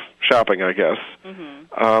compulsive shopping, I guess.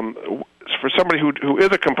 Mm-hmm. For somebody who is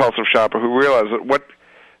a compulsive shopper, who realizes that what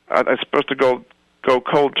are they supposed to go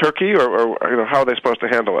cold turkey, or how are they supposed to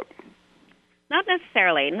handle it? Not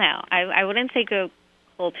necessarily. No, I wouldn't say go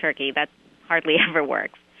cold turkey. That hardly ever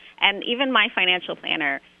works. And even my financial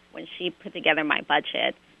planner, when she put together my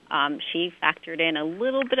budget, she factored in a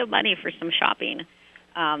little bit of money for some shopping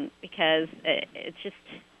because it's just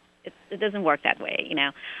it doesn't work that way,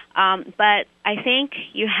 But I think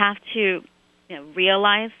you have to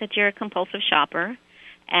realize that you're a compulsive shopper,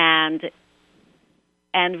 and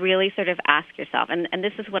really sort of ask yourself. And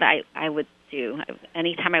this is what I would do.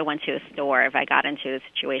 Anytime I went to a store, if I got into a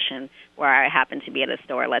situation where I happened to be at a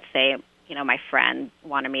store, let's say, my friend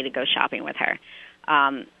wanted me to go shopping with her,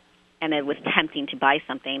 and it was tempting to buy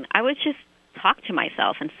something, I would just talk to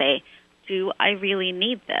myself and say, do I really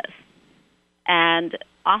need this? And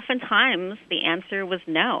oftentimes the answer was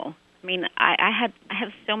no. I mean, I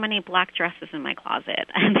have so many black dresses in my closet,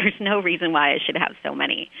 and there's no reason why I should have so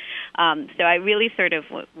many. So I really sort of,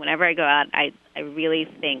 whenever I go out, I really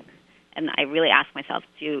think, and I really ask myself,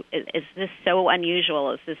 is this so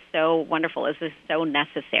unusual? Is this so wonderful? Is this so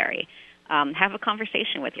necessary? Have a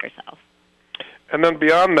conversation with yourself. And then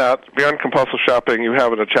beyond that, beyond compulsive shopping, you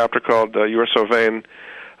have in a chapter called "You Are So Vain"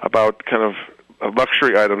 about kind of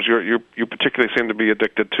luxury items. You particularly seem to be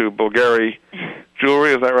addicted to Bulgari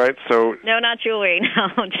jewelry. Is that right? So no, not jewelry. No,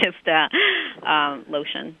 just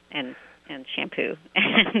lotion and shampoo.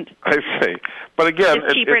 I see. But again,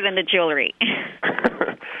 it's cheaper than the jewelry.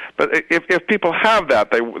 But if people have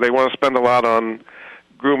that, they want to spend a lot on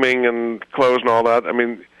grooming and clothes and all that. I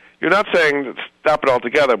mean, you're not saying stop it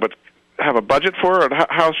altogether, but have a budget for it? Or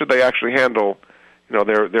how should they actually handle,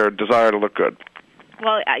 their desire to look good?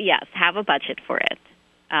 Well, yes, have a budget for it.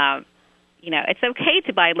 It's okay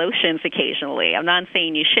to buy lotions occasionally. I'm not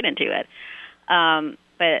saying you shouldn't do it,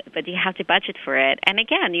 but you have to budget for it. And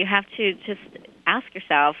again, you have to just ask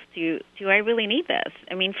yourself, do I really need this?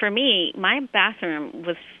 I mean, for me, my bathroom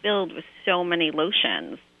was filled with so many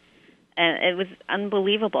lotions, and it was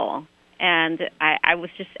unbelievable. And I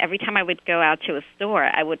was just, every time I would go out to a store,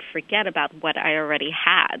 I would forget about what I already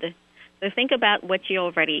had. So think about what you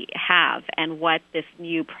already have and what this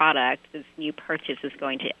new product, this new purchase is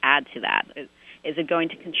going to add to that. Is it going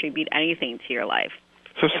to contribute anything to your life?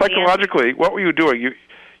 So psychologically, what were you doing? You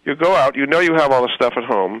go out, you have all the stuff at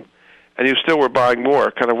home, and you still were buying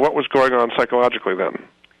more. Kind of what was going on psychologically then?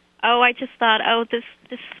 Oh, I just thought, this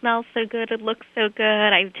smells so good, it looks so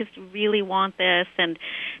good, I just really want this, and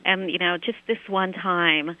just this one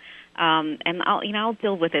time. And I'll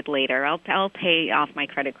deal with it later. I'll pay off my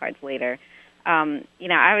credit cards later. I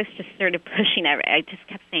was just sort of pushing I just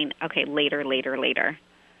kept saying, okay, later.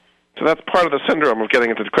 So that's part of the syndrome of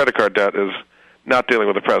getting into credit card debt, is not dealing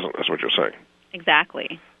with the present, is what you're saying.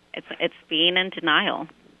 Exactly. It's being in denial.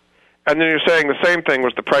 And then you're saying the same thing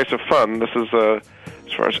was the price of fun. This is as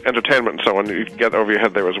far as entertainment and so on, you get over your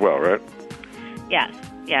head there as well, right? Yes.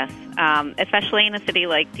 Especially in a city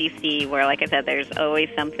like D.C., where, like I said, there's always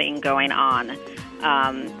something going on.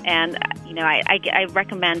 And I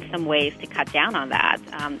recommend some ways to cut down on that.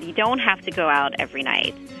 You don't have to go out every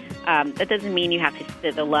night. That doesn't mean you have to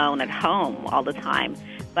sit alone at home all the time.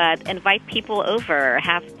 But invite people over,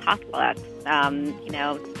 have potlucks.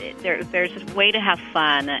 There's a way to have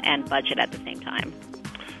fun and budget at the same time.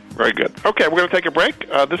 Very good. Okay, we're going to take a break.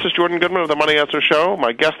 This is Jordan Goodman of the Money Answer Show.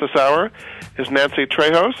 My guest this hour is Nancy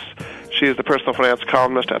Trejos. She is the personal finance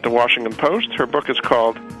columnist at the Washington Post. Her book is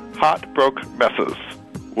called Hot Broke Messes.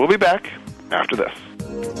 We'll be back after this.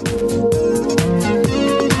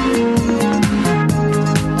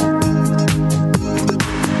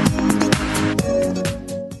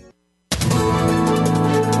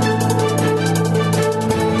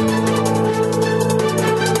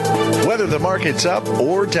 The market's up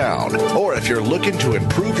or down, or if you're looking to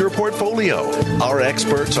improve your portfolio, our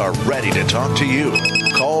experts are ready to talk to you.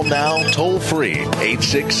 Call now toll free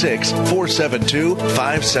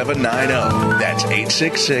 866-472-5790. That's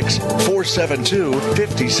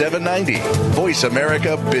 866-472-5790. Voice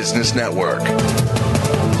America Business Network.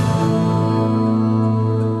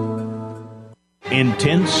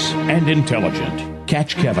 Intense and intelligent.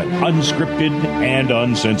 Catch Kevin, unscripted and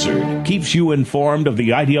uncensored. Keeps you informed of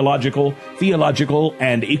the ideological, theological,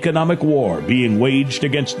 and economic war being waged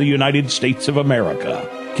against the United States of America.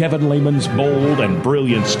 Kevin Lehman's bold and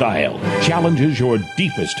brilliant style challenges your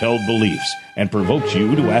deepest held beliefs and provokes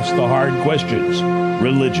you to ask the hard questions.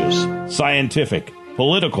 Religious, scientific,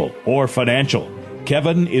 political, or financial.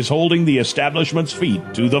 Kevin is holding the establishment's feet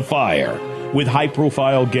to the fire, with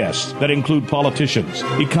high-profile guests that include politicians,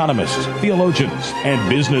 economists, theologians, and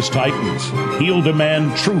business titans. He'll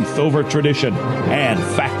demand truth over tradition and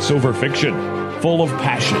facts over fiction. Full of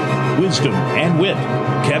passion, wisdom, and wit,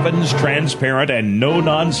 Kevin's transparent and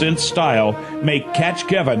no-nonsense style make Catch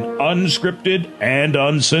Kevin unscripted and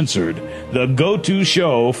uncensored, the go-to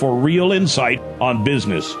show for real insight on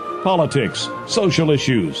business, politics, social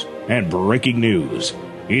issues, and breaking news.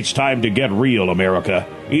 It's time to get real, America.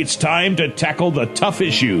 It's time to tackle the tough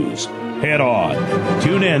issues. Head on.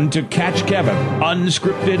 Tune in to Catch Kevin,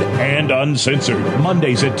 unscripted and uncensored,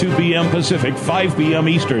 Mondays at 2 p.m. Pacific, 5 p.m.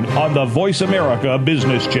 Eastern on the Voice America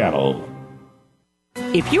Business Channel.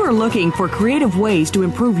 If you are looking for creative ways to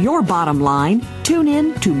improve your bottom line, tune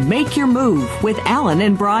in to Make Your Move with Alan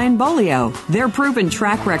and Brian Bolio. Their proven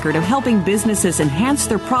track record of helping businesses enhance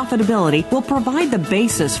their profitability will provide the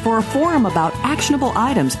basis for a forum about actionable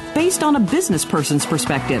items based on a business person's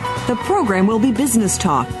perspective. The program will be business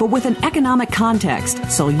talk, but with an economic context,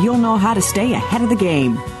 so you'll know how to stay ahead of the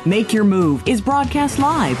game. Make Your Move is broadcast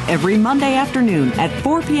live every Monday afternoon at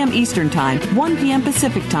 4 p.m. Eastern Time, 1 p.m.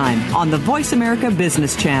 Pacific Time on the Voice America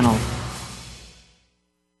Business Channel.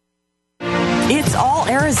 It's all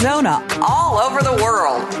Arizona, all over the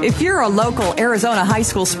world. If you're a local Arizona high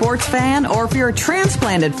school sports fan, or if you're a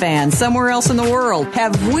transplanted fan somewhere else in the world,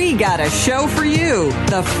 have we got a show for you.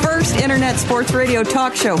 The first internet sports radio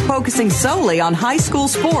talk show focusing solely on high school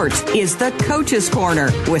sports is The Coach's Corner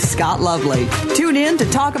with Scott Lovely. Tune in to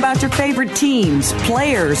talk about your favorite teams,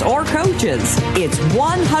 players, or coaches. It's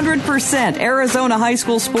 100% Arizona high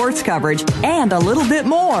school sports coverage and a little bit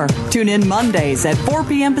more. Tune in Mondays at 4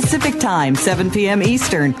 p.m. Pacific Time, 7 p.m.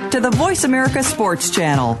 Eastern to the Voice America Sports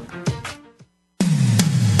Channel.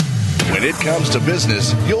 When it comes to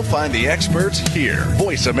business, you'll find the experts here.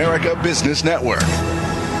 Voice America Business Network.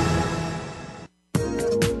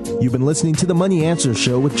 You've been listening to the Money Answer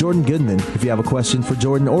Show with Jordan Goodman. If you have a question for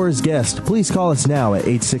Jordan or his guest, please call us now at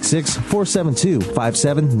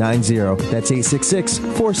 866-472-5790. That's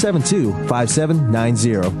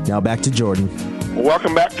 866-472-5790. Now back to Jordan.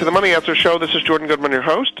 Welcome back to the Money Answer Show. This is Jordan Goodman, your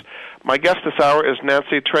host. My guest this hour is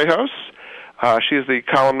Nancy Trejos. She is the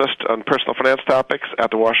columnist on personal finance topics at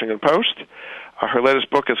the Washington Post. Her latest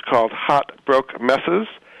book is called Hot Broke Messes,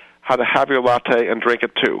 How to Have Your Latte and Drink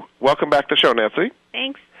It Too. Welcome back to the show, Nancy.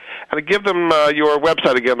 Thanks. And give them your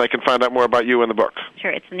website again. They can find out more about you and the book. Sure.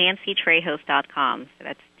 It's nancytrejos.com. So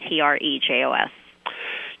that's Trejos.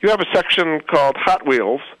 You have a section called Hot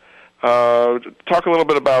Wheels. Talk a little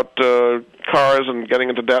bit about cars and getting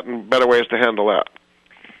into debt and better ways to handle that.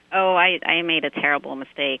 Oh, I made a terrible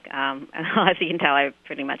mistake. As you can tell, I've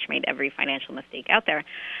pretty much made every financial mistake out there.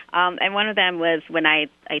 And one of them was when I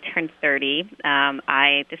turned 30,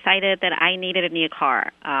 I decided that I needed a new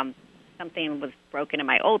car. Something was broken in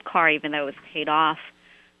my old car, even though it was paid off.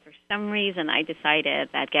 For some reason, I decided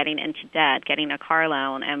that getting into debt, getting a car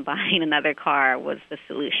loan, and buying another car was the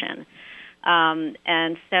solution.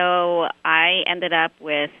 And so I ended up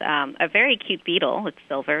with a very cute Beetle. It's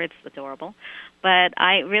silver. It's adorable. But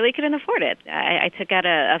I really couldn't afford it. I took out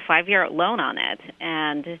a 5-year loan on it,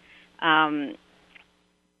 and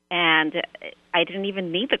I didn't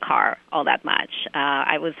even need the car all that much.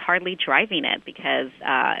 I was hardly driving it because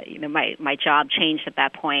my job changed at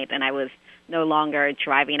that point, and I was no longer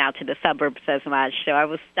driving out to the suburbs as much. So I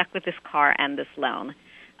was stuck with this car and this loan.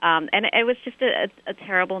 And it was just a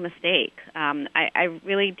terrible mistake. I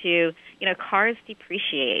really do, cars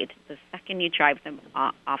depreciate the second you drive them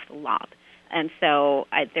off the lot. And so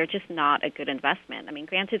they're just not a good investment. I mean,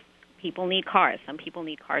 granted, people need cars. Some people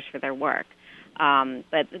need cars for their work.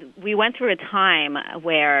 But we went through a time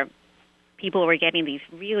where people were getting these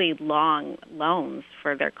really long loans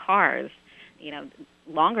for their cars,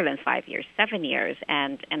 longer than 5 years, 7 years.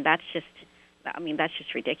 And that's just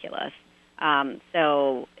ridiculous.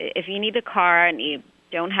 So if you need a car and you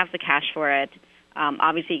don't have the cash for it,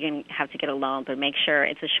 obviously you're going to have to get a loan, but make sure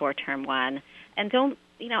it's a short-term one. And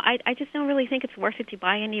I just don't really think it's worth it to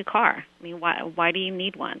buy a new car. I mean, why do you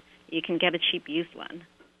need one? You can get a cheap used one.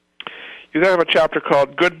 You then have a chapter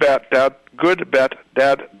called Good Bet, Dad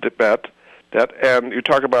Bet, and you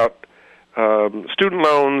talk about student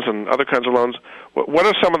loans and other kinds of loans. What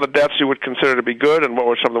are some of the debts you would consider to be good, and what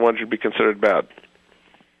were some of the ones you'd be considered bad?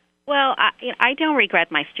 Well, I don't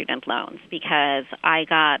regret my student loans because I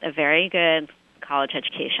got a very good college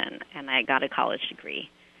education and I got a college degree.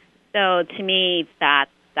 So to me, that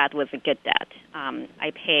was a good debt.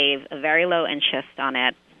 I paid a very low interest on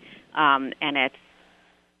it, and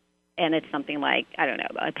it's something like, I don't know,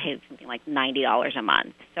 I paid something like $90 a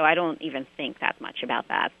month. So I don't even think that much about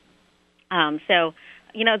that.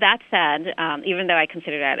 That said, even though I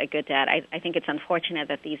consider that a good debt, I think it's unfortunate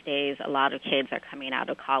that these days a lot of kids are coming out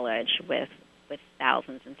of college with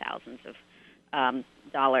thousands and thousands of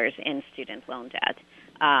dollars in student loan debt.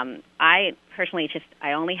 I personally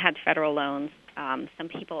I only had federal loans. Some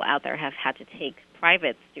people out there have had to take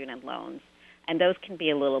private student loans, and those can be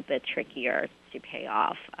a little bit trickier to pay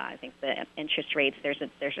off. I think the interest rates, there's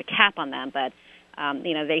a cap on them, but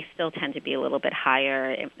they still tend to be a little bit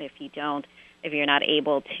higher if you're not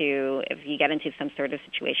able to, if you get into some sort of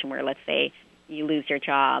situation where, let's say, you lose your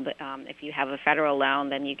job. If you have a federal loan,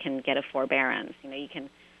 then you can get a forbearance. You can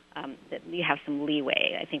you have some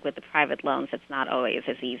leeway. I think with the private loans, it's not always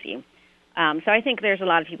as easy. So I think there's a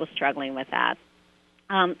lot of people struggling with that.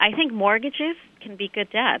 I think mortgages can be good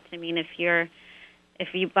debt. I mean, if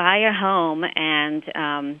you buy a home and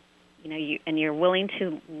you're willing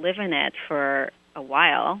to live in it for a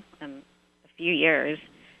while, a few years,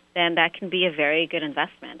 then that can be a very good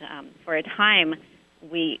investment. For a time,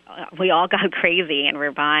 we all got crazy and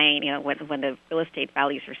were buying. When the real estate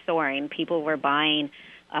values were soaring, people were buying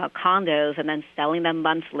condos and then selling them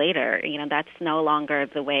months later. That's no longer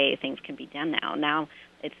the way things can be done now. Now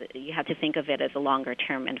you have to think of it as a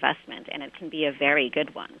longer-term investment, and it can be a very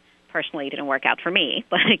good one. Personally, it didn't work out for me,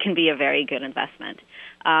 but it can be a very good investment.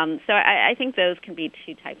 So I think those can be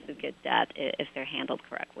two types of good debt if they're handled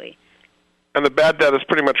correctly. And the bad debt is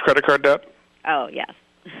pretty much credit card debt? Oh, yes.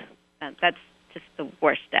 That's just the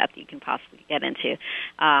worst debt you can possibly get into.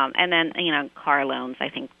 And then, car loans, I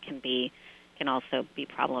think, can also be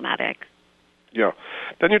problematic. Yeah.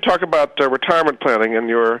 Then you talk about retirement planning, and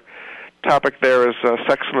your topic there is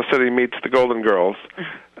Sex and the City meets the Golden Girls.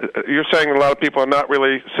 You're saying a lot of people are not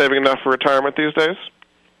really saving enough for retirement these days?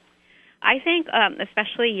 I think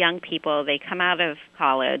especially young people, they come out of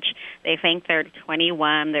college, they think they're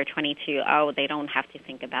 21, they're 22, they don't have to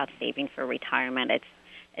think about saving for retirement.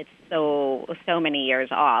 It's so many years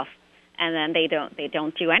off, and then they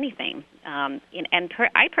don't do anything.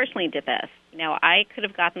 I personally did this. I could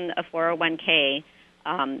have gotten a 401k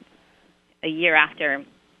a year after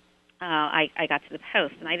I got to the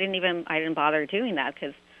post, and I didn't bother doing that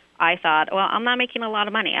because I thought, well, I'm not making a lot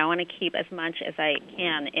of money. I want to keep as much as I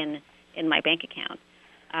can in my bank account,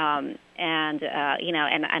 and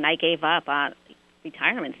I gave up on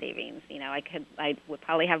retirement savings. I would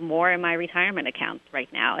probably have more in my retirement account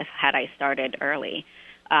right now had I started early.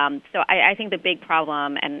 So I think the big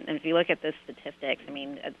problem, and if you look at the statistics, I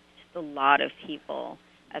mean, it's just a lot of people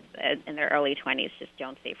in their early 20s just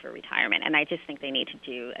don't save for retirement, and I just think they need to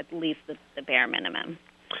do at least the bare minimum.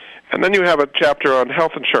 And then you have a chapter on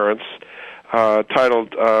health insurance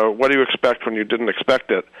titled, What Do You Expect When You Didn't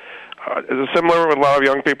Expect It? Is it similar with a lot of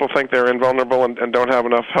young people think they're invulnerable and don't have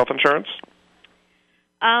enough health insurance?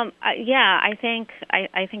 Yeah, I think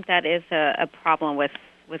that is a problem with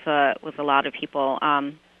a lot of people.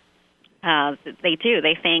 They do.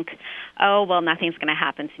 They think, oh, well, nothing's going to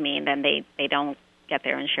happen to me, and then they don't get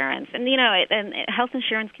their insurance. And and health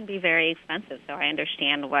insurance can be very expensive, so I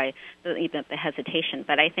understand why the hesitation.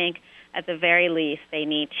 But I think at the very least they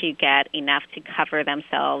need to get enough to cover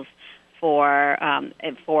themselves for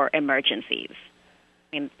emergencies.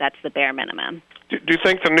 I mean, that's the bare minimum. Do you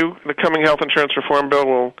think the coming health insurance reform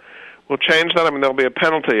bill will change that? I mean, there'll be a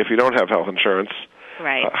penalty if you don't have health insurance.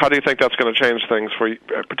 Right. How do you think that's going to change things for you,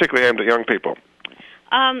 particularly aimed at young people?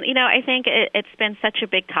 I think it's been such a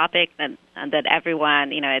big topic that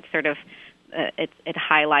everyone, it's sort of it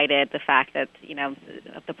highlighted the fact that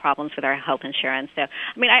the problems with our health insurance. So,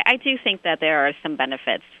 I mean, I do think that there are some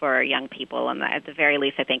benefits for young people, and at the very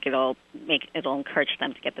least, I think it'll encourage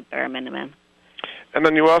them to get the bare minimum. And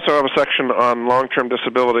then you also have a section on long-term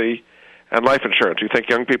disability and life insurance. Do you think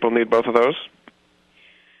young people need both of those?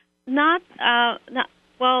 Not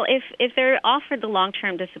well. If they're offered the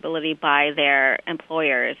long-term disability by their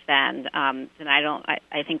employers, then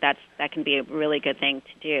I think that can be a really good thing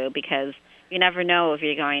to do, because you never know if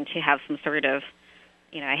you're going to have some sort of,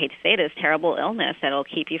 I hate to say this, terrible illness that'll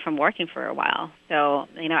keep you from working for a while. So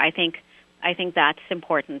I think that's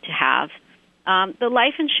important to have. The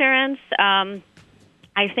life insurance.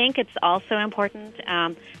 I think it's also important,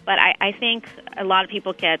 but I think a lot of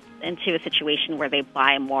people get into a situation where they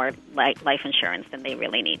buy more life insurance than they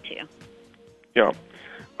really need to. Yeah.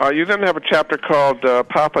 You then have a chapter called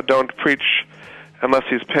Papa Don't Preach Unless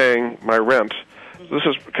He's Paying My Rent. Mm-hmm. This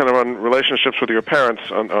is kind of on relationships with your parents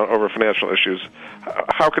over financial issues.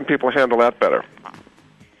 How can people handle that better?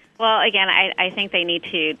 Well, again, I think they need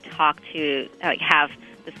to talk to, have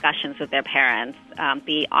discussions with their parents,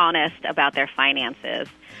 be honest about their finances,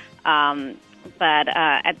 but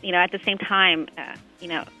at the same time,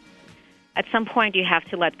 at some point you have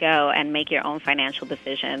to let go and make your own financial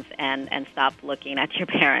decisions and stop looking at your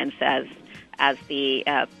parents as the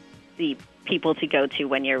people to go to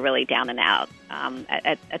when you're really down and out.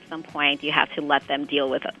 At some point, you have to let them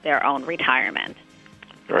deal with their own retirement.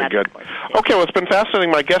 Very good. Okay, well, it's been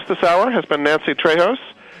fascinating. My guest this hour has been Nancy Trejos.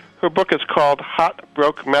 Her book is called Hot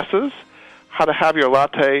Broke Messes, How to Have Your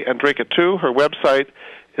Latte and Drink It Too. Her website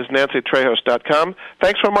is nancytrejos.com.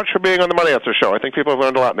 Thanks so much for being on the Money Answer Show. I think people have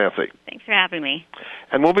learned a lot, Nancy. Thanks for having me.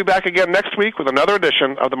 And we'll be back again next week with another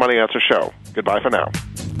edition of the Money Answer Show. Goodbye for now.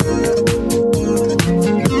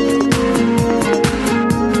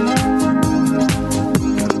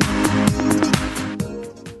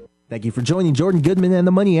 Thank you for joining Jordan Goodman and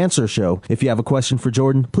the Money Answer Show. If you have a question for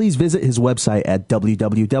Jordan, please visit his website at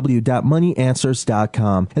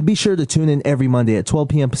www.moneyanswers.com. And be sure to tune in every Monday at 12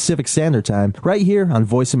 p.m. Pacific Standard Time right here on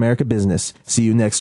Voice America Business. See you next